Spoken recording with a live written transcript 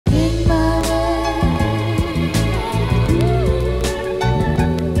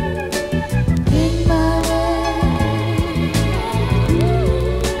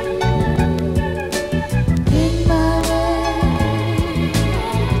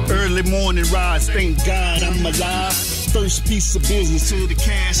early morning rides. Thank God I'm alive. First piece of business to the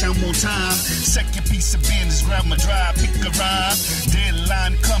cash, I'm on time. Second piece of business, grab my drive, pick a ride.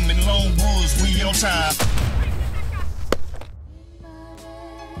 Deadline coming, Lone Wolves, we on time.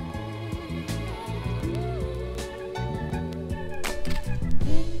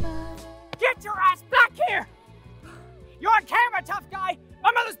 Get your ass back here! You're on camera, tough guy!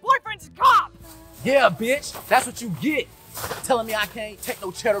 My mother's boyfriend's a cop! Yeah, bitch, that's what you get. Telling me I can't take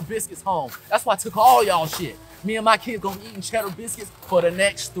no cheddar biscuits home. That's why I took all y'all shit. Me and my kids gonna be eating cheddar biscuits for the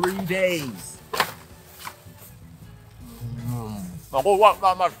next 3 days. Now go walk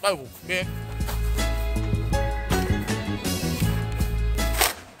down my table, bitch.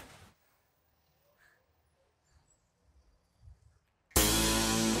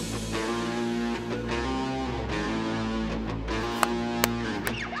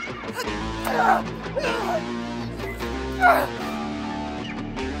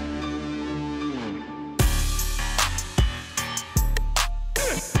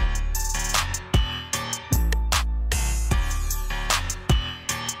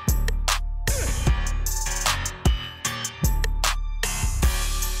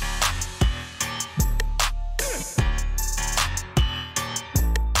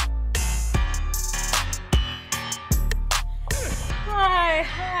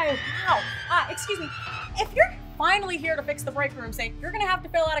 Excuse me, if you're finally here to fix the break room sink, you're gonna have to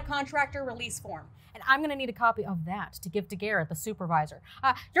fill out a contractor release form. And I'm gonna need a copy of that to give to Garrett, the supervisor.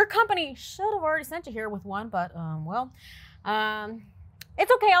 Your company should have already sent you here with one, but it's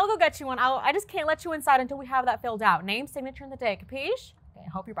okay, I'll go get you one. I just can't let you inside until we have that filled out. Name, signature, and the date, capiche? Okay, I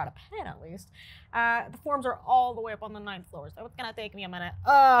hope you brought a pen at least. The forms are all the way up on the 9th floor, so it's gonna take me a minute.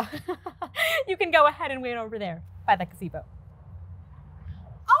 You can go ahead and wait over there by the gazebo.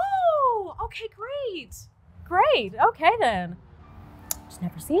 Oh, okay, great. Great, okay then. Just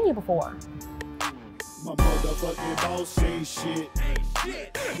never seen you before. My motherfucking boss ain't shit.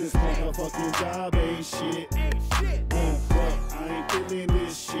 This motherfucking job ain't shit. But I ain't feeling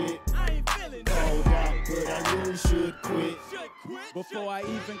this shit. Called out, but I really should quit. Before I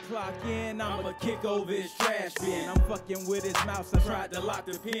even clock in, I'ma kick over his trash bin. I'm fucking with his mouse, I tried to lock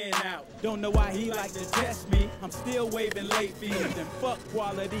the pin out. Don't know why he like to test me. I'm still waving late fees and fuck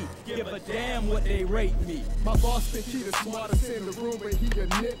quality. Give a damn what they rate me. My boss think he the smartest in the room, but he a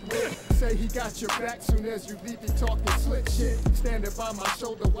nitwit. Say he got your back soon as you leave, he talking slick shit. Standing by my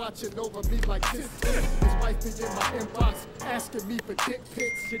shoulder, watching over me like this. His wife be in my inbox, asking me for dick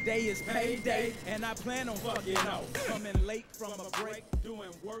pics. Today is payday, and I plan on fucking off. Coming late from a break, doing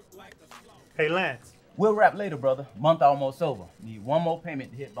work like a slow. Hey, Lance. We'll wrap later, brother. Month almost over. Need one more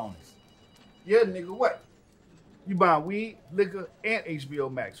payment to hit bonus. Yeah, nigga, what? You buying weed, liquor, and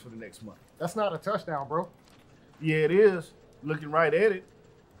HBO Max for the next month. That's not a touchdown, bro. Yeah, it is. Looking right at it.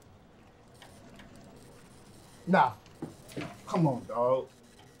 Nah. Come on, dog.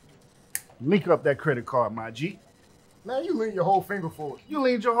 Link up that credit card, my G. Man, you lean your whole finger forward. You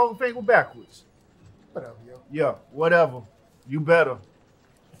leaned your whole finger backwards. Whatever, yo. Yeah, whatever. You better.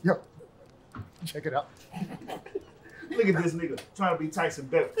 Yo, check it out. Look at this nigga trying to be Tyson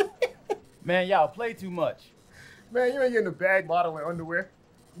better. Man, y'all play too much. Man, you ain't getting a bag, bottle, and underwear.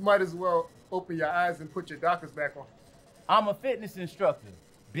 You might as well open your eyes and put your Dockers back on. I'm a fitness instructor.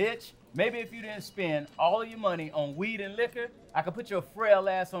 Bitch, maybe if you didn't spend all of your money on weed and liquor, I could put your frail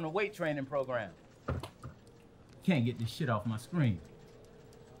ass on a weight training program. Can't get this shit off my screen.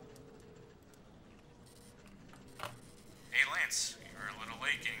 Hey Lance, you were a little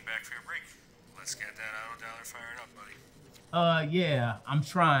late getting back for your break. Let's get that auto dialer fired up, buddy. Yeah, I'm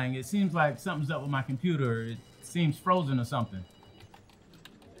trying. It seems like something's up with my computer. It seems frozen or something.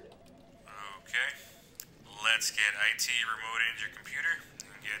 Okay. Let's get IT remote into your computer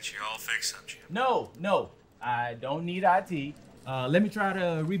and get you all fixed up, Jim. No, I don't need IT. Let me try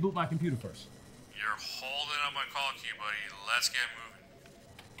to reboot my computer first. You're holding up my call queue, buddy. Let's get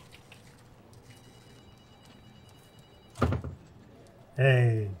moving.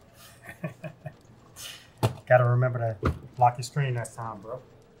 Hey. Gotta remember to lock your screen next time, bro.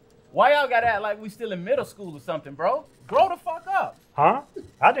 Why y'all gotta act like we still in middle school or something, bro? Grow the fuck up. Huh?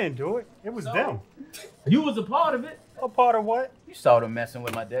 I didn't do it. It was them. You was a part of it. A part of what? You saw them messing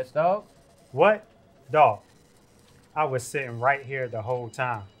with my desk, dog. What? Dog. I was sitting right here the whole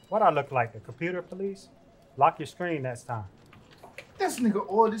time. What I look like, the computer police? Lock your screen next time. This nigga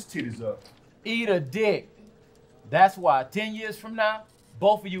oiled his titties up. Eat a dick. That's why 10 years from now,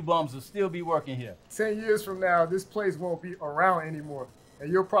 both of you bums will still be working here. 10 years from now, this place won't be around anymore, and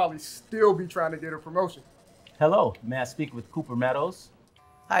you'll probably still be trying to get a promotion. Hello, may I speak with Cooper Meadows?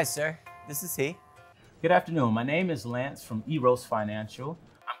 Hi, sir. This is he. Good afternoon. My name is Lance from Eros Financial.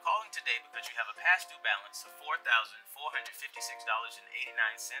 I'm calling to past due balance of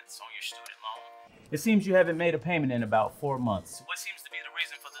 $4,456.89 on your student loan. It seems you haven't made a payment in about 4 months. What seems to be the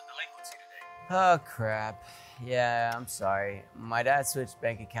reason for the delinquency today? Oh, crap. Yeah, I'm sorry. My dad switched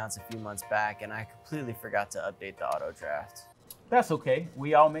bank accounts a few months back, and I completely forgot to update the auto draft. That's okay.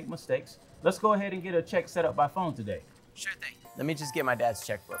 We all make mistakes. Let's go ahead and get a check set up by phone today. Sure thing. Let me just get my dad's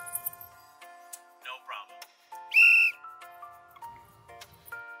checkbook. No problem.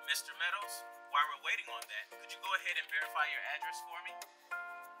 Mr. Meadows, while we're waiting on that, could you go ahead and verify your address for me?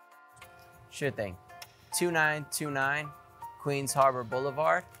 Sure thing. 2929 Queens Harbor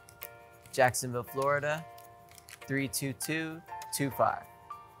Boulevard, Jacksonville, Florida, 32225.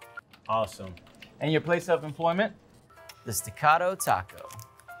 Awesome. And your place of employment? The Staccato Taco.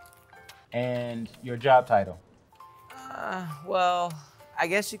 And your job title? Well, I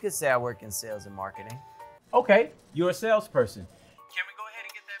guess you could say I work in sales and marketing. Okay, you're a salesperson. Can we go ahead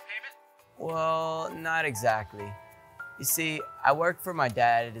and get that payment? Well, not exactly. You see, I work for my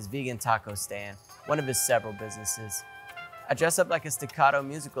dad at his vegan taco stand, one of his several businesses. I dress up like a staccato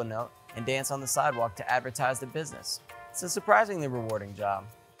musical note and dance on the sidewalk to advertise the business. It's a surprisingly rewarding job.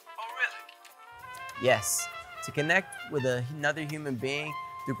 Oh, really? Yes, to connect with another human being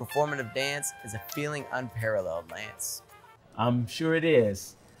through performative dance is a feeling unparalleled, Lance. I'm sure it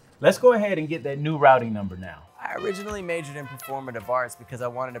is. Let's go ahead and get that new routing number now. I originally majored in performative arts because I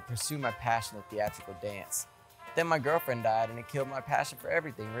wanted to pursue my passion of theatrical dance. Then my girlfriend died and it killed my passion for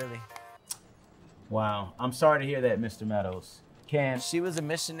everything, really. Wow, I'm sorry to hear that, Mr. Meadows. She was a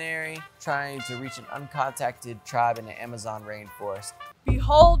missionary trying to reach an uncontacted tribe in the Amazon rainforest.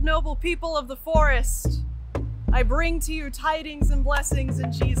 Behold, noble people of the forest, I bring to you tidings and blessings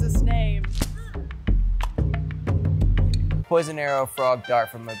in Jesus' name. Poison arrow, frog dart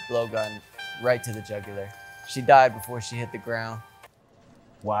from a blowgun right to the jugular. She died before she hit the ground.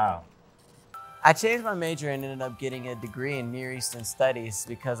 Wow. I changed my major and ended up getting a degree in Near Eastern Studies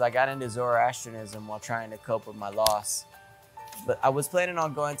because I got into Zoroastrianism while trying to cope with my loss. But I was planning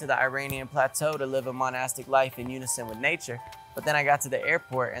on going to the Iranian plateau to live a monastic life in unison with nature, but then I got to the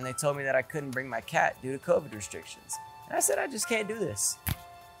airport and they told me that I couldn't bring my cat due to COVID restrictions. And I said, I just can't do this.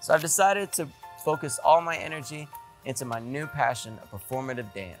 So I've decided to focus all my energy into my new passion of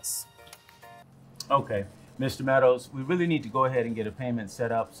performative dance. Okay, Mr. Meadows, we really need to go ahead and get a payment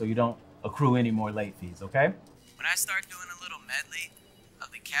set up so you don't accrue any more late fees, okay? When I start doing a little medley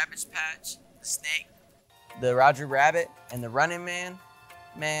of the Cabbage Patch, the Snake, the Roger Rabbit, and the Running Man,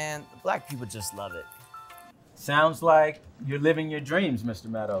 man, the black people just love it. Sounds like you're living your dreams, Mr.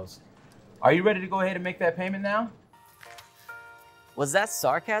 Meadows. Are you ready to go ahead and make that payment now? Was that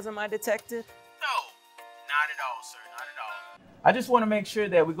sarcasm I detected? No, not at all, sir, not at all. I just want to make sure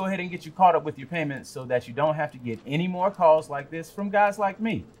that we go ahead and get you caught up with your payments so that you don't have to get any more calls like this from guys like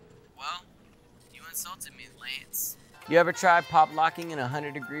me. Well, you insulted me, Lance. You ever tried pop locking in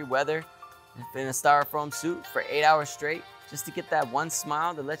 100-degree weather in a styrofoam suit for 8 hours straight just to get that one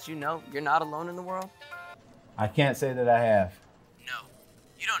smile that lets you know you're not alone in the world? I can't say that I have. No,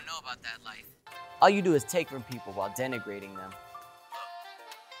 you don't know about that life. All you do is take from people while denigrating them.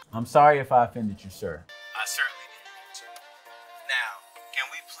 I'm sorry if I offended you, sir. I certainly didn't. Now, can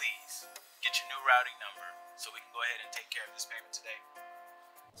we please get your new routing number so we can go ahead and take care of this payment today?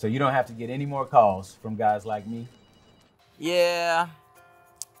 So you don't have to get any more calls from guys like me? Yeah,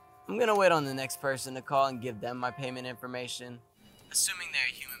 I'm gonna wait on the next person to call and give them my payment information, assuming they're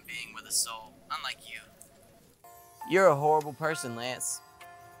a human being with a soul, unlike you. You're a horrible person, Lance.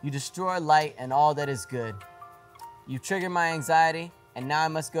 You destroy light and all that is good. You've triggered my anxiety, and now I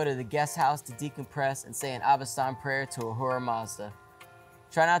must go to the guest house to decompress and say an Avestan prayer to Ahura Mazda.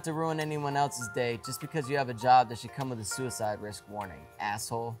 Try not to ruin anyone else's day just because you have a job that should come with a suicide risk warning,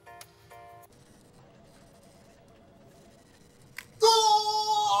 asshole.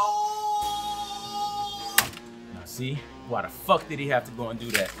 Now see, why the fuck did he have to go and do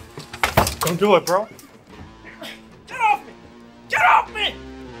that? Don't do it, bro. Get off me! Get off me!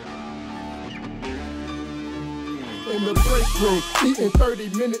 In the break room, eating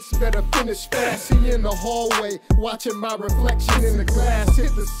 30 minutes, better finish fast. He in the hallway, watching my reflection in the glass.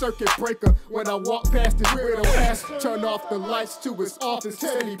 Hit the circuit breaker when I walk past his weirdo ass. Turn off the lights to his office,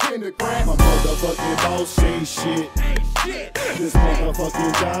 said he pinned the grass. My motherfucking boss ain't shit. This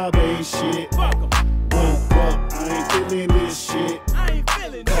motherfucking job ain't shit. Woke up, I ain't feeling this shit.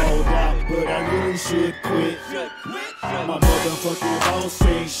 Called out, but I really should quit. My motherfucking boss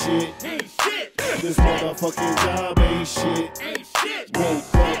ain't shit. This motherfucking job ain't shit.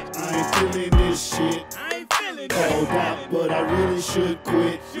 Woke up, I ain't feeling this shit. Called out, but I really should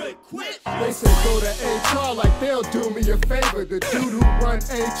quit. They say go to HR like they'll do me a favor. The dude who run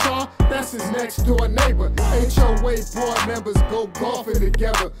HR, that's his next door neighbor. HOA board members go golfing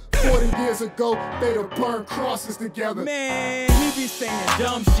together. 40 years ago, they'd have burned crosses together. Man, he be saying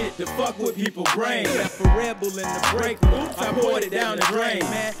dumb shit to fuck with people's brain. Left a rebel in the break room, I poured it down the drain.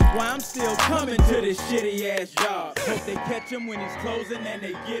 Man, why I'm still coming to this shitty ass job. Hope they catch him when he's closing and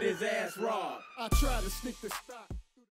they get his ass robbed. I try to sneak the stock.